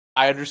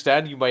 I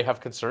understand you might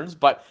have concerns,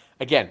 but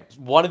again,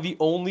 one of the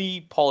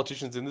only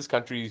politicians in this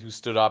country who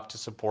stood up to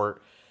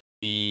support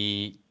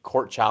the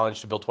court challenge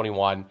to Bill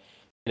 21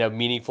 in a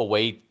meaningful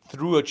way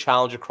through a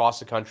challenge across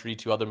the country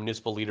to other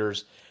municipal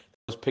leaders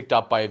that was picked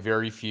up by a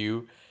very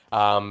few.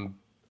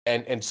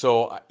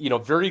 So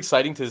very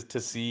exciting to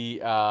see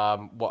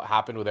what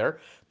happened with there.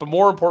 But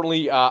more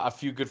importantly, a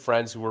few good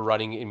friends who were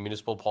running in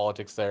municipal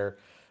politics there.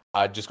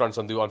 Jaskarn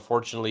Sandhu,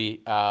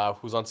 unfortunately,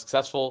 who's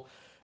unsuccessful.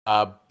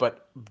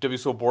 But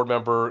WSO board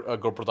member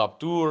Gurpratap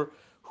Dur,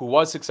 who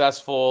was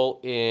successful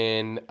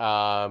in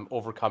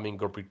overcoming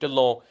Gurpreet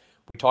Dillon.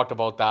 We talked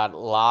about that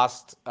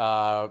last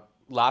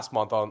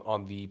month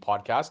on the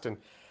podcast. And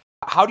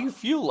how do you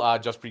feel,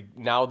 Jaspreet,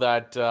 now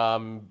that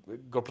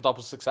Gurpratap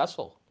was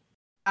successful?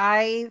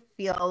 I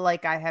feel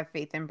like I have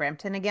faith in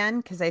Brampton again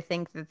because I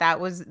think that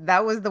was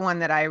the one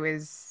that I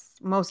was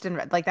most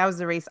in like that was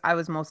the race I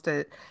was most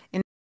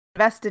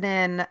invested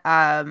in.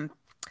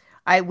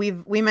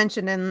 We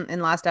mentioned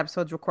in last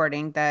episode's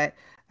recording that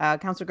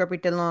Councillor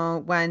Gurpreet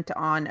Dillon went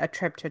on a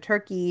trip to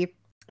Turkey.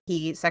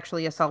 He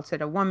sexually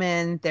assaulted a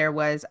woman. There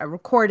was a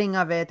recording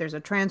of it. There's a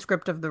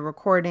transcript of the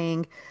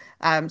recording.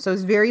 So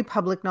it's very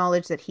public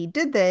knowledge that he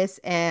did this,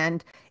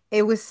 and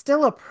it was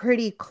still a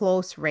pretty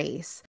close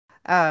race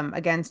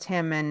against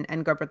him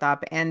and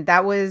Gurpratap. And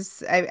that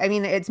was, I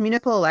mean, it's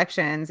municipal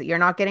elections. You're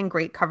not getting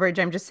great coverage.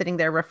 I'm just sitting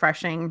there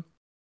refreshing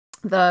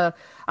the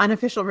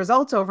unofficial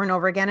results over and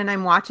over again. And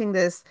I'm watching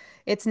this,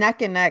 it's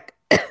neck and neck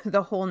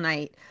the whole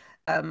night.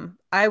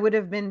 I would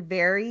have been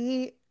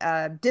very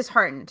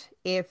disheartened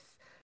if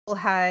people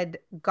had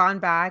gone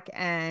back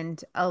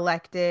and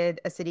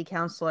elected a city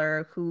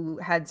councillor who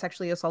had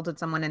sexually assaulted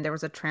someone and there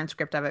was a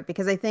transcript of it,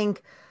 because I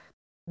think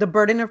the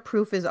burden of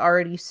proof is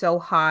already so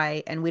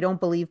high and we don't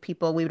believe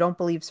people, we don't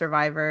believe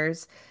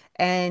survivors.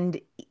 And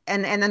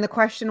then the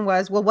question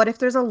was, well, what if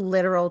there's a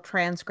literal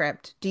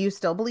transcript? Do you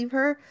still believe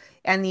her?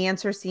 And the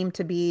answer seemed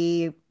to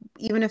be,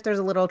 even if there's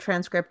a literal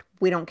transcript,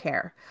 we don't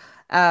care.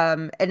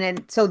 And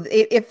then so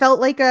it felt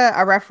like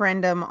a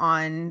referendum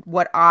on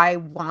what I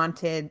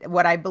wanted,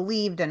 what I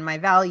believed, and my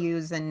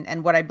values,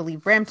 and what I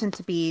believe Brampton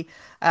to be.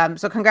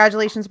 So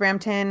congratulations,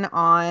 Brampton,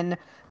 on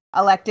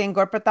electing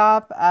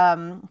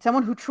Gurpratap,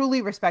 someone who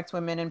truly respects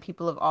women and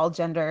people of all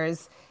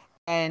genders.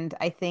 And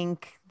I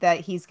think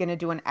that he's going to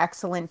do an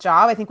excellent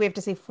job. I think we have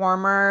to say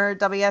former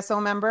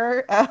WSO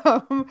member.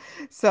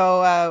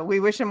 So we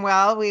wish him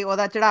well. We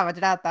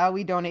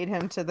donate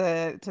him to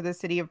the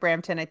city of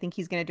Brampton. I think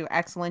he's going to do an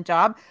excellent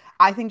job.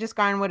 I think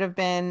Jaskarn would have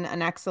been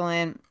an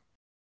excellent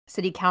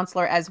city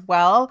councilor as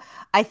well.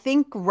 I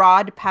think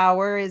Rod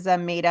Power is a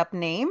made up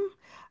name.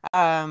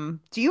 Do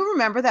you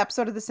remember the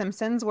episode of The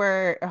Simpsons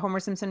where Homer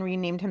Simpson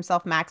renamed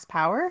himself Max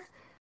Power?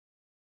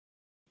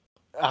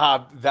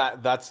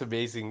 That's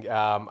amazing.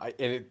 And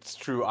it's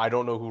true. I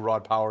don't know who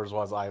Rod Powers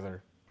was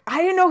either.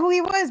 I didn't know who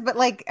he was, but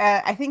like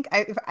I think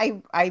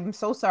I'm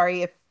so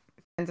sorry if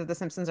fans of The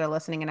Simpsons are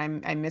listening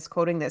and I'm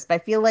misquoting this, but I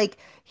feel like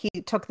he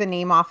took the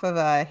name off of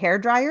a hair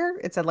dryer.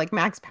 It said like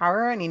Max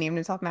Power, and he named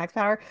himself Max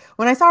Power.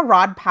 When I saw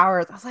Rod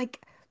Powers, I was like,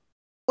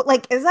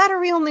 is that a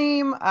real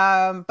name?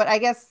 But I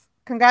guess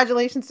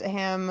congratulations to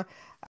him.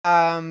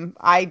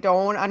 I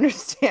don't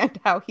understand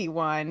how he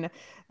won.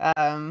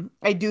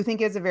 I do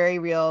think it's a very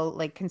real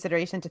like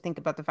consideration to think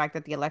about the fact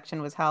that the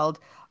election was held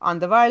on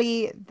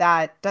Diwali.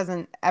 That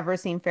doesn't ever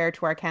seem fair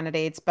to our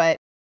candidates, but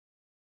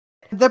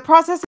the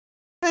process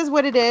is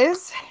what it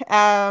is.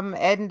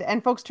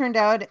 And folks turned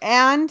out,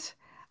 and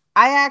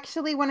I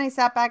actually, when I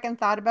sat back and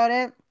thought about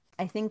it,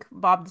 I think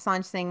Bob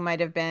Dessange Singh might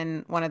have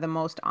been one of the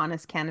most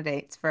honest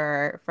candidates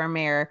for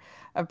mayor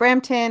of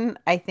Brampton.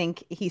 I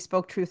think he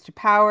spoke truth to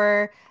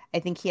power. I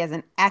think he has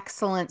an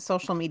excellent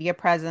social media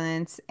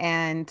presence,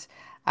 and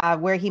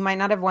where he might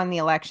not have won the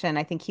election,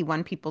 I think he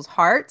won people's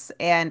hearts,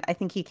 and I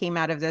think he came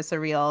out of this a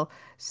real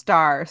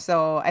star.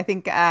 So I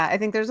think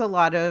there's a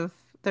lot of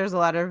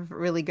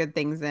really good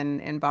things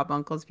in Bob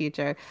Uncle's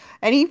future.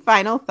 Any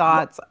final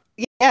thoughts?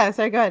 Yeah,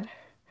 sorry, good.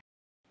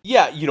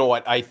 Yeah, you know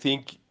what? I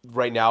think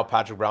right now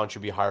Patrick Brown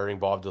should be hiring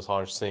Bob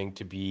Dessange Singh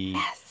to be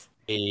Yes.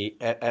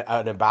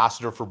 an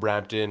ambassador for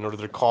Brampton or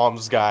their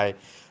comms guy.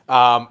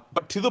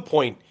 But to the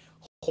point,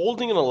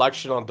 holding an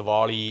election on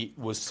Diwali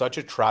was such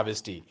a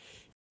travesty.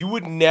 You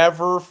would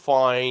never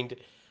find.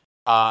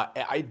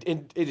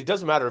 It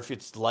doesn't matter if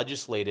it's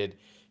legislated.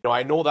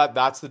 I know that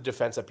that's the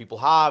defense that people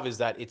have is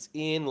that it's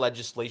in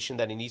legislation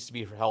that it needs to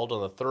be held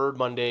on the third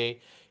Monday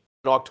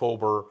in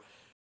October.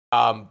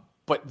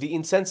 But the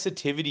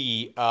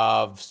insensitivity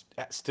of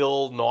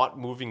still not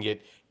moving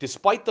it,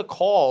 despite the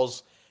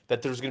calls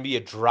that there's going to be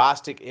a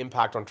drastic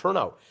impact on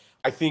turnout.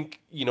 I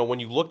think, when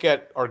you look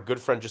at our good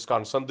friend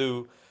Jaskan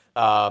Sandhu,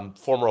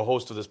 former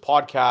host of this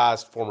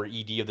podcast, former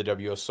ED of the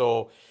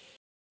WSO,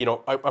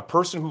 a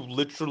person who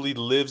literally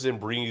lives and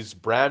breathes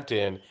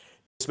Brampton,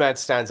 this man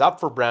stands up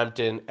for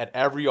Brampton at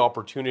every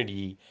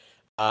opportunity.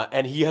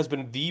 And he has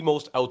been the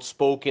most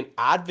outspoken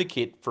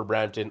advocate for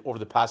Brampton over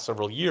the past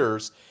several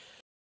years,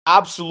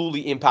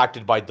 absolutely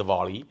impacted by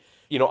Diwali.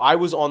 I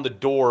was on the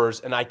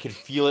doors and I could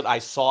feel it. I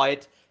saw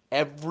it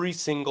every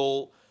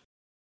single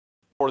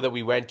store that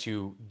we went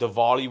to.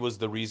 Diwali was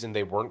the reason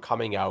they weren't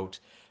coming out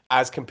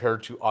as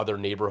compared to other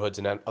neighborhoods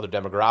and other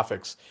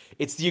demographics.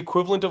 It's the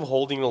equivalent of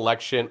holding an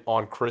election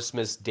on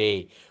Christmas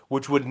Day,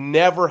 which would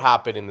never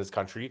happen in this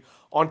country.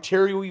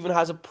 Ontario even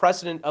has a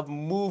precedent of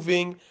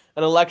moving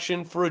an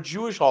election for a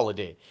Jewish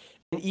holiday.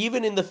 And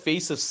even in the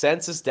face of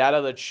census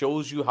data that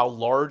shows you how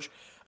large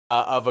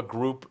of a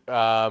group,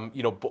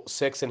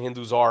 Sikhs and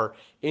Hindus are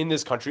in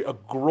this country, a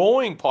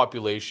growing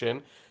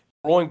population,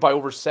 growing by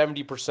over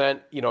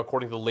 70%,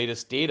 according to the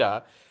latest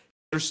data,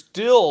 there's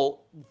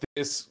still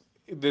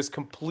this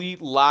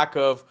complete lack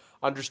of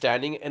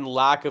understanding and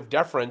lack of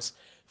deference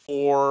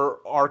for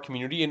our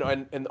community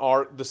and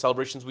the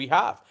celebrations we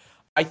have.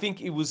 I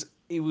think it was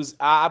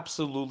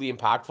absolutely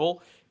impactful.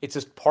 It's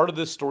just part of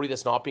this story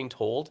that's not being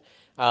told.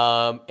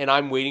 And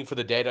I'm waiting for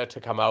the data to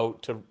come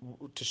out to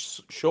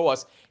show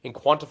us and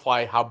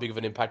quantify how big of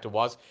an impact it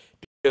was,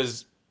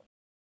 because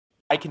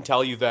I can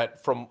tell you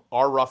that from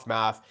our rough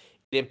math,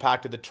 it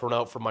impacted the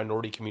turnout for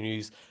minority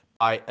communities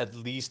by at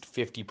least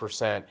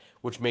 50%,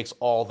 which makes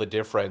all the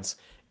difference.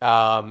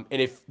 And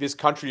if this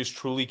country is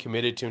truly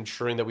committed to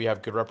ensuring that we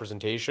have good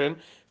representation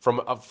from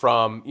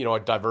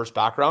a diverse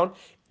background,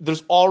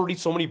 there's already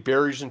so many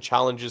barriers and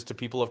challenges to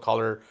people of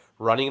color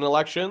running in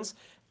elections.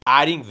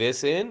 Adding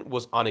this in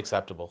was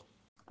unacceptable.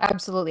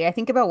 Absolutely. I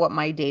think about what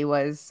my day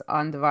was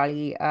on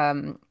Diwali.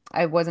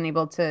 I wasn't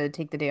able to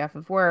take the day off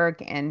of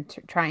work and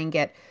try and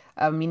get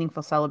a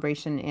meaningful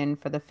celebration in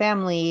for the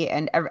family.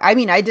 And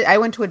I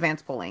went to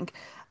advanced polling.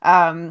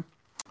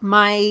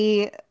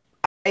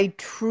 I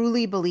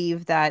truly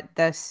believe that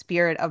the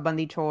spirit of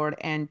Bandi Chhod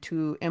and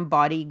to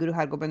embody Guru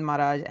Har Gobind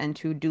Maharaj and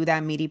to do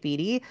that Meri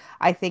Piri,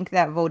 I think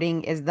that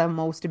voting is the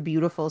most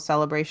beautiful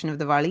celebration of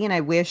Diwali. And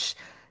I wish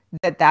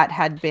that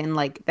had been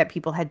like that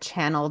people had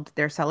channeled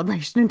their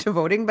celebration into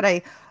voting, but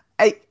I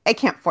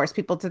can't force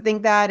people to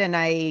think that,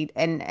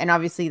 and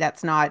obviously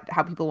that's not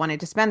how people wanted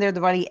to spend their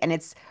Diwali, and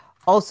it's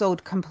also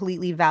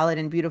completely valid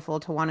and beautiful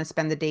to want to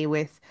spend the day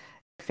with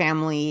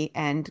family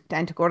and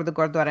to go to the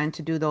Gurdwara and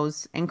to do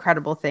those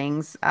incredible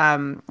things.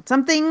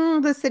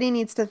 Something the city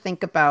needs to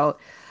think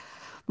about,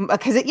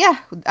 because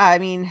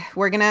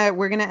we're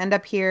gonna end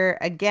up here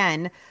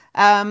again.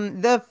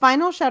 The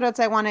final shout outs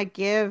I want to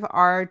give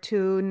are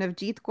to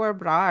Navjeet Kaur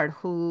Brar,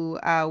 who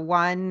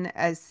won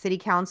as city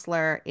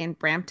councillor in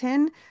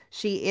Brampton.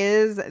 She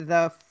is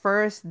the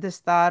first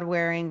Dastar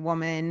wearing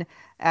woman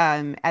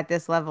at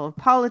this level of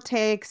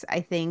politics.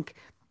 I think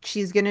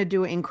she's going to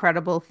do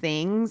incredible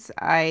things.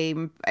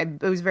 I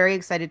was very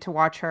excited to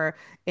watch her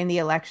in the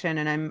election,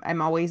 and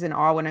I'm always in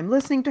awe when I'm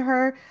listening to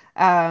her.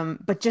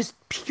 But just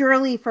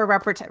purely for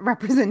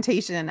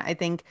representation, I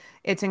think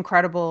it's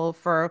incredible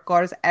for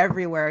Gors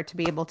everywhere to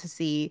be able to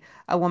see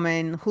a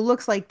woman who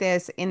looks like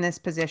this in this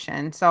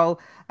position. So,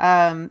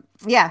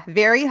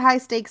 very high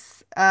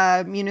stakes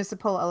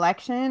municipal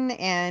election,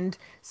 and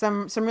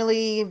some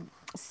really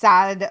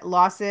sad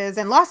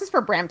losses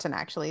for Brampton,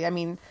 actually. I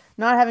mean,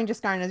 not having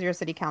just Garn as your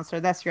city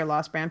councillor, that's your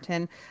loss,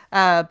 Brampton.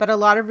 But a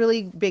lot of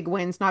really big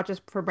wins, not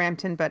just for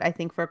Brampton, but I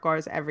think for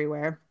Gors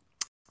everywhere.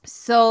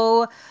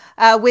 So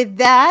with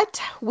that,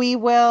 we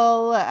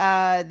will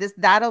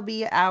that'll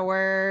be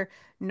our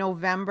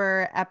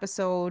November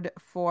episode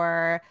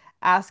for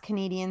Ask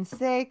Canadian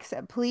 6.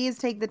 Please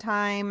take the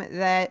time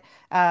that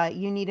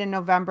you need in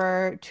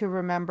November to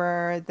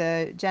remember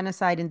the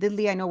genocide in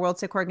Delhi. I know World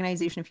Sikh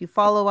Organization, if you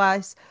follow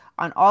us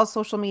on all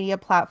social media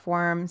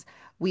platforms,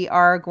 we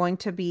are going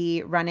to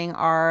be running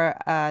our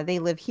They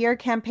Live Here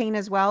campaign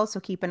as well, so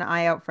keep an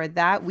eye out for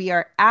that. We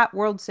are at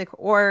World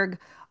Sikh.org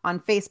on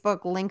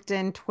Facebook,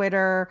 LinkedIn,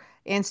 Twitter,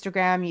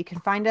 Instagram. You can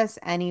find us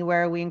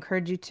anywhere. We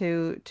encourage you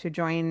to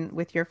join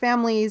with your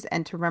families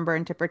and to remember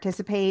and to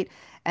participate.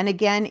 And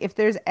again, if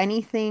there's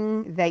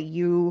anything that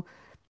you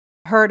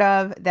heard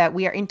of, that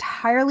we are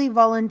entirely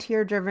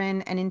volunteer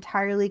driven and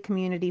entirely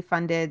community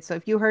funded. So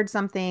if you heard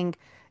something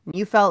and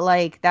you felt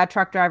like that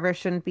truck driver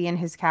shouldn't be in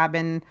his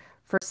cabin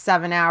for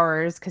 7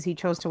 hours because he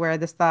chose to wear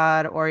this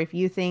thought, or if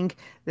you think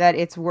that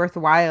it's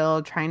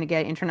worthwhile trying to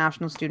get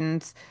international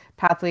students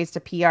pathways to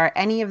PR,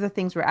 any of the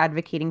things we're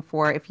advocating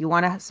for, if you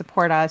want to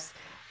support us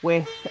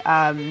with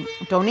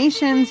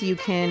donations, you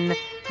can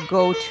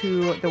go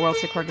to the World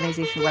Sikh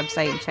Organization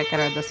website and check out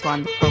our The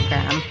Swan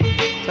program.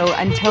 So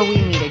until we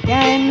meet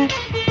again,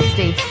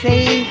 stay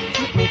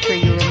safe, make sure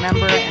you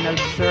remember and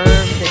observe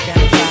the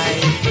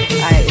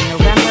genocide.